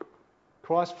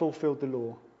 Christ fulfilled the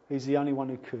law. He's the only one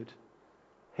who could.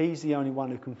 He's the only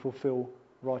one who can fulfil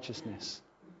righteousness.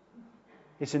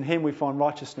 It's in him we find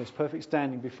righteousness, perfect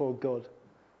standing before God.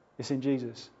 It's in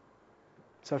Jesus.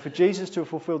 So for Jesus to have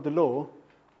fulfilled the law,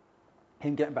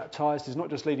 him getting baptised is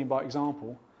not just leading by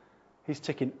example. He's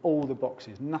ticking all the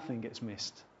boxes. Nothing gets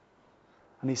missed.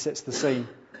 And he sets the scene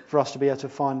for us to be able to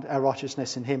find our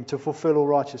righteousness in him, to fulfil all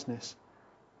righteousness.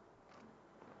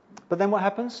 But then what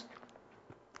happens?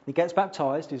 He gets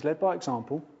baptised. He's led by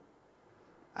example.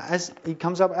 As he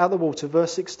comes up out of the water,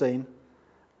 verse 16,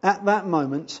 at that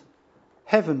moment,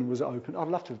 heaven was opened. I'd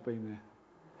love to have been there.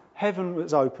 Heaven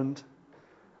was opened,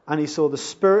 and he saw the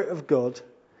Spirit of God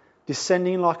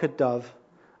descending like a dove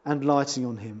and lighting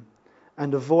on him.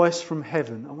 And a voice from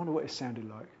heaven, I wonder what it sounded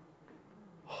like.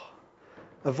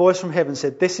 A voice from heaven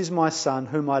said, this is my Son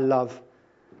whom I love.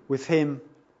 With him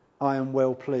I am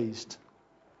well pleased.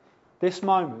 This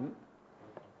moment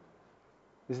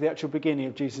is the actual beginning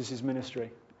of Jesus'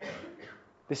 ministry.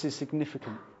 This is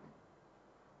significant.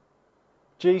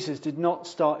 Jesus did not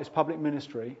start his public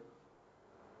ministry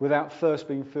without first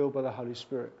being filled by the Holy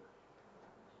Spirit.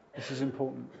 This is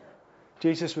important.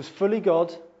 Jesus was fully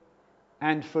God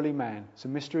and fully man. It's a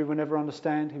mystery we'll never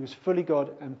understand. He was fully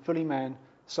God and fully man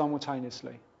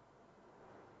simultaneously.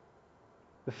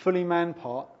 The fully man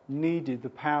part needed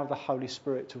the power of the Holy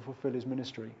Spirit to fulfill his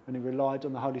ministry, and he relied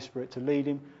on the Holy Spirit to lead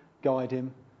him, guide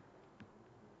him,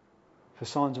 for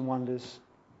signs and wonders.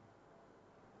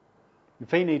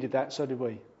 If he needed that, so did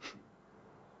we.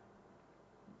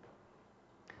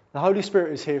 The Holy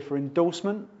Spirit is here for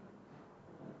endorsement,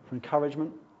 for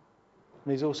encouragement,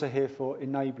 and he's also here for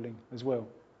enabling as well.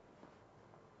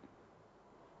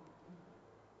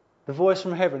 The voice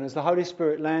from heaven, as the Holy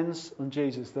Spirit lands on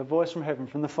Jesus, the voice from heaven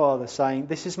from the Father saying,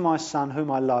 this is my Son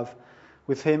whom I love,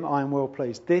 with him I am well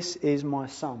pleased. This is my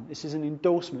Son. This is an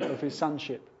endorsement of his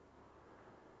sonship.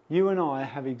 You and I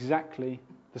have exactly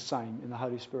the same in the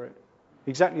Holy Spirit.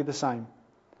 Exactly the same.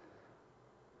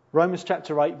 Romans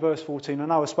chapter 8, verse 14. I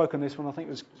know I spoke on this when I think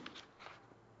it was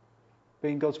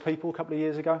being God's people a couple of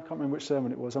years ago. I can't remember which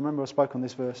sermon it was. I remember I spoke on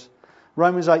this verse.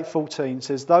 Romans 8:14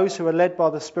 says, those who are led by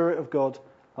the Spirit of God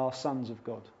are sons of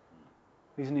God.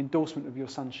 He's an endorsement of your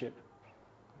sonship.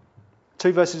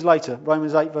 2 verses later,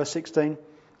 Romans 8, verse 16.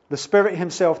 The Spirit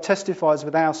himself testifies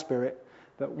with our spirit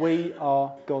that we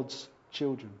are God's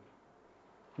children.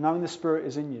 Knowing the Spirit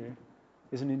is in you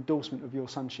is an endorsement of your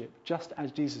sonship, just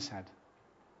as Jesus had.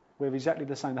 We're exactly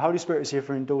the same. The Holy Spirit is here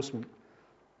for endorsement.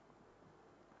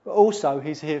 But also,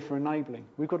 he's here for enabling.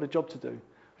 We've got a job to do,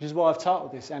 which is why I've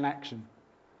titled this An Action.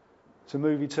 It's a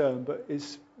movie term, but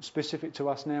it's specific to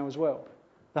us now as well.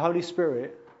 The Holy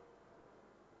Spirit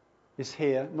is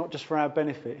here, not just for our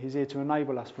benefit, he's here to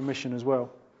enable us for mission as well.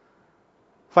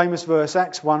 Famous verse,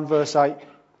 Acts 1, verse 8.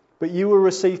 But you will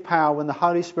receive power when the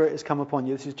Holy Spirit has come upon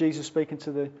you. This is Jesus speaking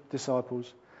to the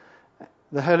disciples.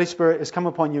 The Holy Spirit has come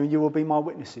upon you, and you will be my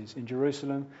witnesses in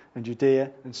Jerusalem and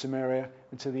Judea and Samaria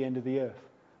and to the end of the earth.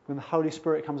 When the Holy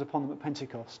Spirit comes upon them at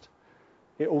Pentecost,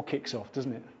 it all kicks off,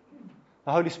 doesn't it?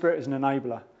 The Holy Spirit is an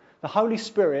enabler. The Holy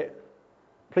Spirit,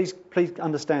 please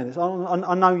understand this.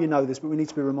 I know you know this, but we need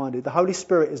to be reminded. The Holy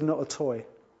Spirit is not a toy.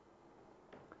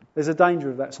 There's a danger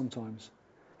of that sometimes.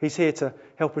 He's here to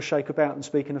help us shake about and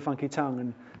speak in a funky tongue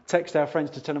and text our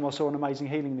friends to tell them I saw an amazing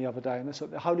healing the other day. And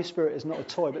the Holy Spirit is not a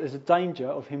toy, but there's a danger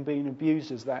of him being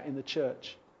abused as that in the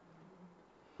church.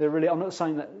 I'm not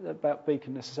saying that about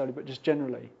Beacon necessarily, but just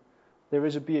generally. There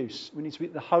is abuse. We need to be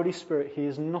the Holy Spirit. He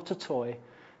is not a toy.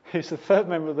 He's the third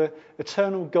member of the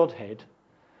eternal Godhead,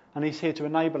 and he's here to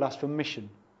enable us for mission.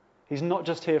 He's not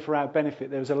just here for our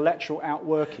benefit. There is a lateral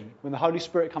outworking. When the Holy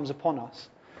Spirit comes upon us,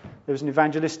 there is an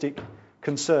evangelistic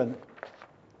concern.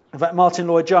 In fact, Martin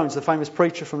Lloyd-Jones, the famous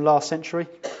preacher from last century.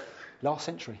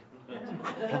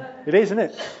 It is, isn't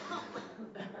it?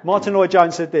 Martin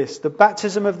Lloyd-Jones said this: the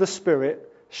baptism of the Spirit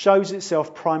shows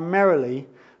itself primarily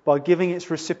by giving its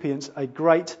recipients a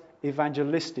great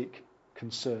evangelistic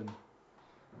concern.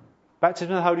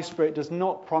 Baptism in the Holy Spirit does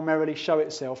not primarily show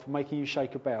itself by making you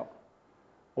shake about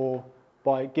or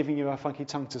by giving you a funky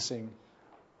tongue to sing.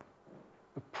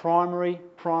 The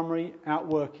primary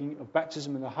outworking of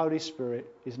baptism in the Holy Spirit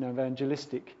is an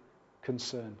evangelistic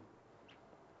concern.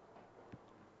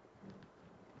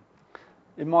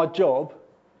 In my job,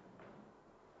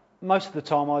 most of the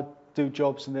time I do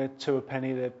jobs and they're two a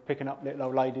penny. They're picking up little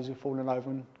old ladies who've fallen over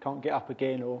and can't get up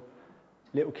again, or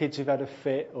little kids who've had a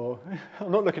fit, or...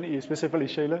 I'm not looking at you specifically,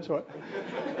 Sheila, it's all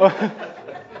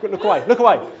right. Look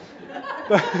away.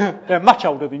 They're much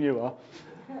older than you are.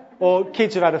 Or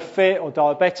kids who've had a fit, or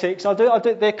diabetics. I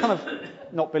do. They're kind of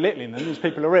not belittling them, these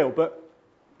people are ill, but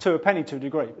to a penny to a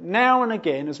degree. But now and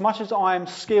again, as much as I am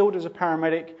skilled as a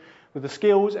paramedic, with the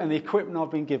skills and the equipment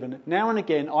I've been given, now and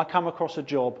again I come across a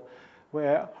job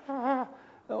where, how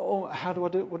do I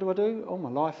do? What do I do? Oh, my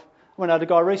life. I had a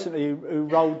guy recently who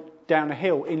rolled down a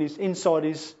hill inside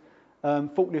his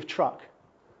forklift truck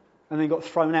and then got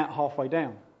thrown out halfway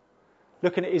down.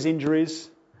 Looking at his injuries,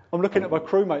 I'm looking at my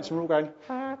crewmates and we're all going,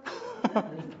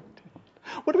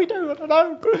 what do we do? I don't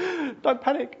know. Don't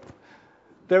panic.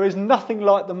 There is nothing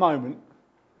like the moment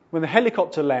when the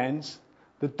helicopter lands,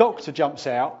 the doctor jumps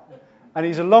out and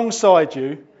he's alongside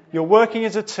you, you're working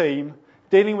as a team,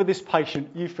 dealing with this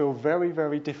patient, you feel very,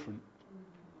 very different.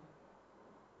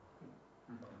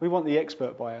 We want the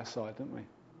expert by our side, don't we?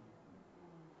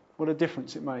 What a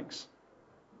difference it makes.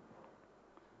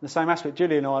 In the same aspect,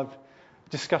 Julie and I have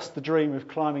discussed the dream of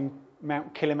climbing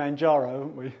Mount Kilimanjaro,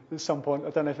 haven't we, at some point. I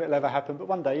don't know if it'll ever happen, but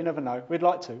one day, you never know. We'd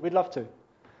like to. We'd love to.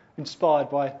 Inspired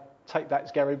by Take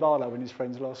That's Gary Barlow and his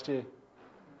friends last year.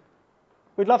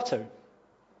 We'd love to.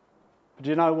 But do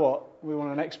you know what? We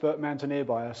want an expert mountaineer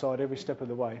by our side every step of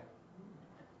the way.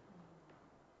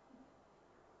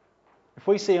 If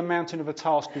we see a mountain of a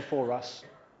task before us,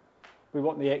 we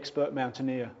want the expert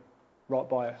mountaineer right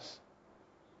by us.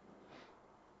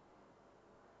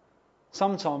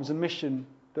 Sometimes a mission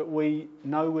that we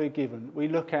know we're given, we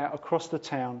look out across the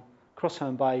town, across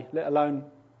Herne Bay, let alone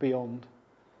beyond.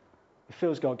 It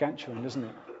feels gargantuan, doesn't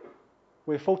it?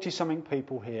 We're 40-something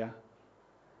people here.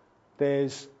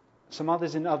 There's some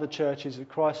others in other churches, at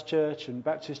Christ Church and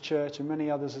Baptist Church and many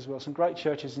others as well, some great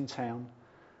churches in town.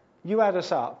 You add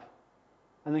us up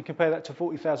and then compare that to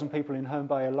 40,000 people in Herne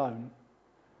Bay alone.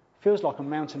 It feels like a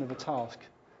mountain of a task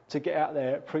to get out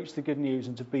there, preach the good news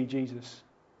and to be Jesus.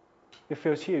 It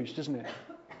feels huge, doesn't it?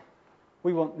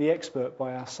 We want the expert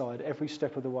by our side every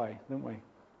step of the way, don't we?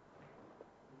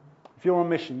 If you're on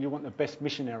mission, you want the best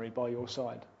missionary by your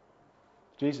side.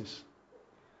 Jesus.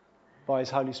 By His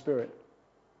Holy Spirit.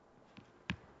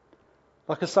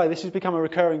 Like I say, this has become a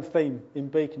recurring theme in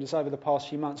Beacon just over the past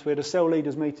few months. We had a cell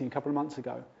leaders meeting a couple of months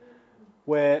ago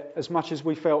where, as much as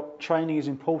we felt training is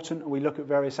important and we look at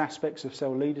various aspects of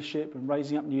cell leadership and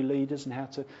raising up new leaders and how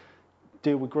to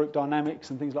deal with group dynamics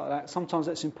and things like that, sometimes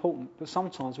that's important, but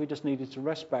sometimes we just needed to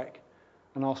rest back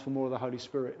and ask for more of the Holy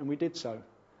Spirit, and we did so.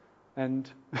 And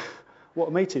what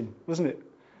a meeting, wasn't it?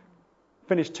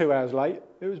 Finished 2 hours late.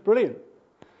 It was brilliant.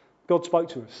 God spoke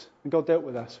to us and God dealt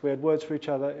with us. We had words for each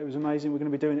other. It was amazing. We're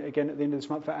going to be doing it again at the end of this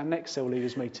month for our next cell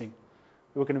leaders meeting.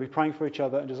 We're going to be praying for each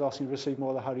other and just asking to receive more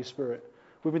of the Holy Spirit.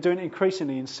 We've been doing it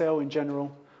increasingly in cell in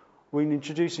general. We've been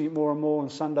introducing it more and more on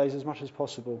Sundays as much as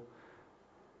possible.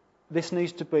 This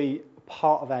needs to be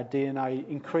part of our DNA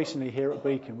increasingly here at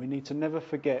Beacon. We need to never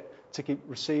forget to keep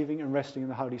receiving and resting in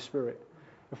the Holy Spirit.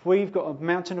 If we've got a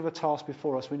mountain of a task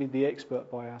before us, we need the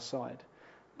expert by our side.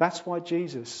 That's why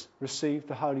Jesus received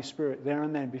the Holy Spirit there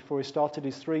and then before He started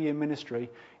His 3-year ministry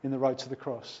in the road to the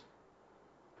cross.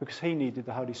 Because He needed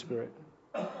the Holy Spirit.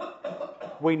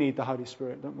 We need the Holy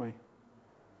Spirit, don't we?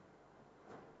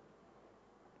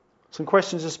 Some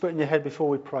questions just put in your head before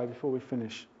we pray, before we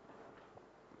finish.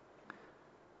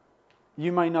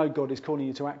 You may know God is calling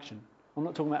you to action. I'm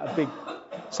not talking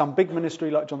about some big ministry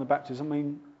like John the Baptist. I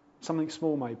mean, something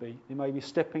small maybe. You may be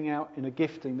stepping out in a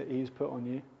gifting that He has put on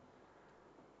you.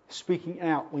 Speaking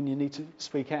out when you need to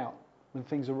speak out, when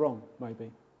things are wrong,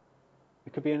 maybe.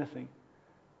 It could be anything.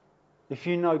 If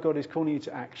you know God is calling you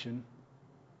to action,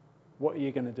 what are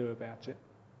you going to do about it?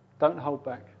 Don't hold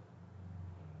back.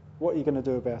 What are you going to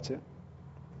do about it?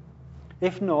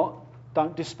 If not,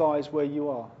 don't despise where you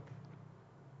are.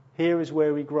 Here is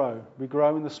where we grow. We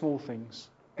grow in the small things,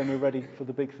 then we're ready for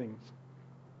the big things.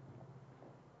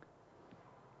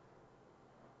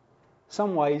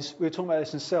 Some ways, we were talking about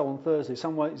this in Cell on Thursday,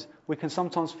 some ways we can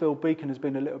sometimes feel Beacon has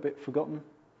been a little bit forgotten.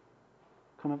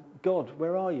 Kind of, God,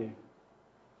 where are you?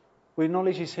 We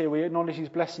acknowledge He's here, we acknowledge He's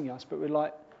blessing us, but we're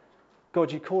like,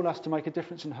 God, you call us to make a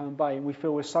difference in Herne Bay, and we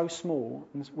feel we're so small,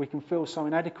 and we can feel so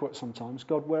inadequate sometimes.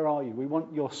 God, where are you? We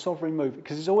want your sovereign move,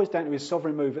 because it's always down to his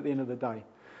sovereign move at the end of the day.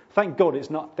 Thank God it's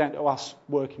not down to us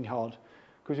working hard,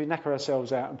 because we knacker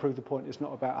ourselves out and prove the point it's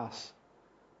not about us.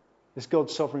 It's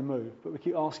God's sovereign move. But we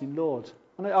keep asking, Lord,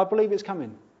 and I believe it's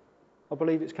coming. I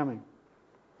believe it's coming.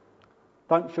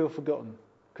 Don't feel forgotten,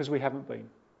 because we haven't been.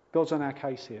 God's on our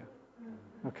case here.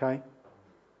 Okay?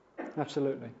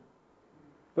 Absolutely.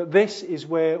 But this is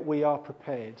where we are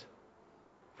prepared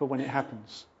for when it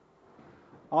happens.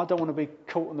 I don't want to be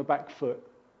caught on the back foot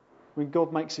when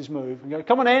God makes his move and go,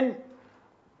 come on in.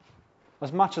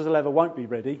 As much as I'll ever won't be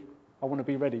ready, I want to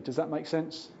be ready. Does that make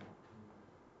sense?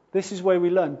 This is where we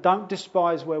learn. Don't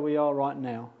despise where we are right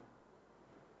now.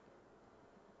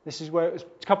 This is where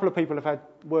a couple of people have had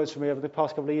words from me over the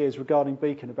past couple of years regarding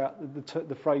Beacon about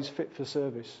the phrase fit for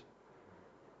service.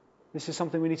 This is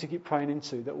something we need to keep praying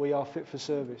into, that we are fit for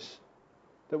service.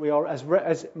 That we are, as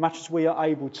much as we are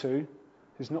able to,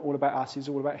 it's not all about us, it's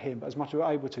all about him, but as much as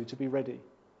we're able to be ready.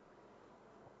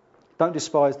 Don't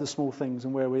despise the small things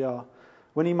and where we are.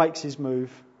 When he makes his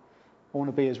move, I want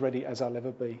to be as ready as I'll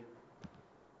ever be.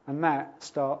 And that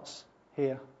starts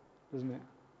here, doesn't it?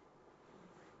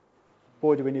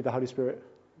 Boy, do we need the Holy Spirit.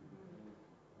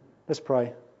 Let's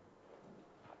pray.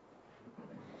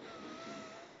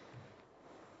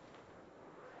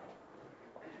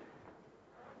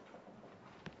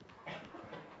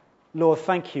 Lord,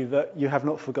 thank you that you have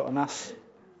not forgotten us.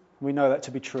 We know that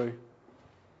to be true.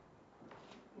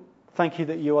 Thank you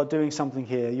that you are doing something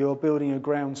here. You are building a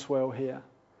groundswell here.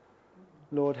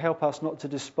 Lord, help us not to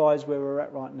despise where we're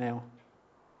at right now.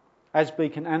 As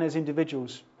Beacon and as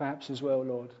individuals, perhaps as well,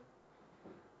 Lord.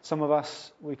 Some of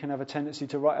us, we can have a tendency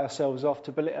to write ourselves off,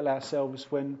 to belittle ourselves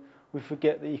when we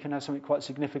forget that you can have something quite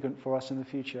significant for us in the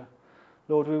future.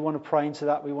 Lord, we want to pray into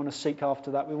that. We want to seek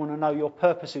after that. We want to know your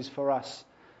purposes for us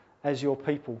as your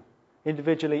people,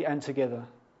 individually and together.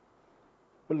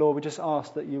 But Lord, we just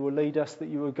ask that you will lead us, that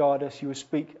you will guide us, you will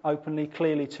speak openly,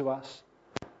 clearly to us.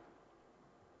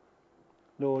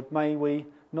 Lord, may we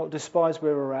not despise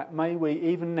where we're at. May we,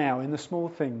 even now, in the small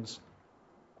things,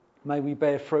 may we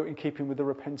bear fruit in keeping with the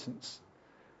repentance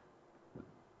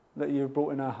that you have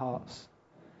brought in our hearts.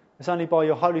 It's only by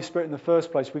your Holy Spirit in the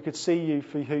first place we could see you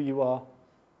for who you are.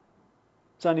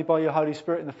 It's only by your Holy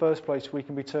Spirit in the first place we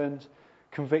can be turned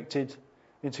convicted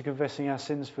into confessing our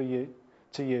sins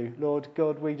to you. Lord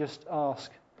God, we just ask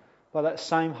by that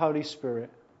same Holy Spirit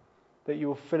that you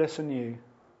will fill us anew,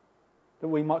 that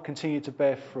we might continue to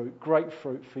bear fruit, great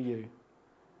fruit for you.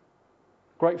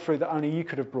 Great fruit that only you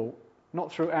could have brought,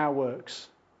 not through our works,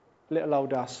 little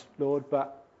old us, Lord,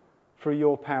 but through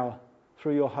your power,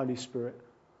 through your Holy Spirit.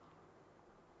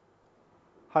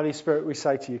 Holy Spirit, we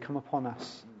say to you, come upon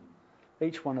us,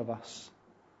 each one of us.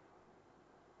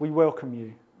 We welcome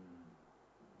you.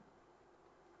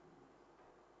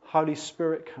 Holy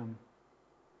Spirit, come.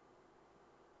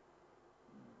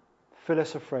 Fill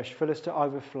us afresh, fill us to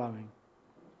overflowing.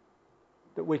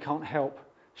 That we can't help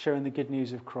sharing the good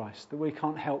news of Christ. That we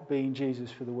can't help being Jesus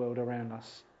for the world around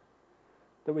us.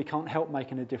 That we can't help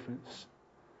making a difference.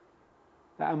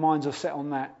 That our minds are set on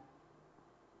that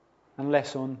and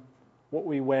less on what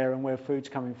we wear and where food's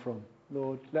coming from.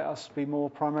 Lord, let us be more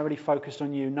primarily focused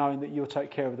on you, knowing that you'll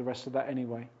take care of the rest of that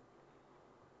anyway.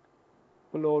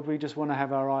 But Lord, we just want to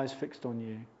have our eyes fixed on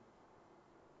you.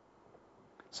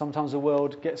 Sometimes the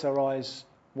world gets our eyes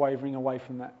wavering away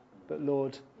from that. But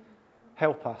Lord,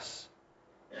 help us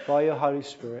by your Holy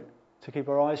Spirit to keep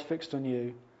our eyes fixed on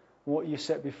you, what you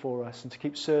set before us, and to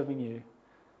keep serving you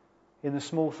in the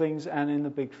small things and in the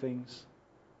big things.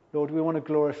 Lord, we want to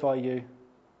glorify you.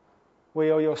 We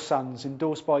are your sons,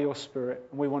 endorsed by your Spirit,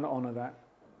 and we want to honour that.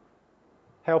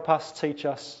 Help us, teach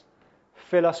us,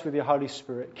 fill us with your Holy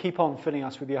Spirit. Keep on filling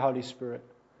us with your Holy Spirit.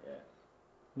 Yeah.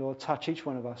 Lord, touch each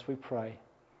one of us, we pray.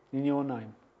 In your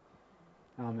name.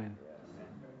 Amen.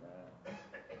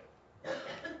 Yeah.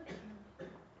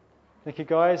 Thank you,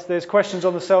 guys. There's questions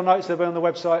on the cell notes. They'll be on the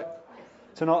website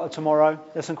tonight or tomorrow.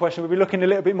 There's some questions. We'll be looking a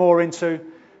little bit more into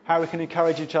how we can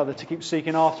encourage each other to keep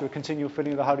seeking after a continual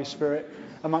filling of the Holy Spirit,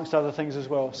 amongst other things as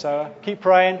well. So keep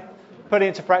praying, put it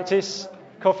into practice.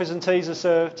 Coffees and teas are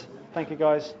served. Thank you,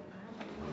 guys.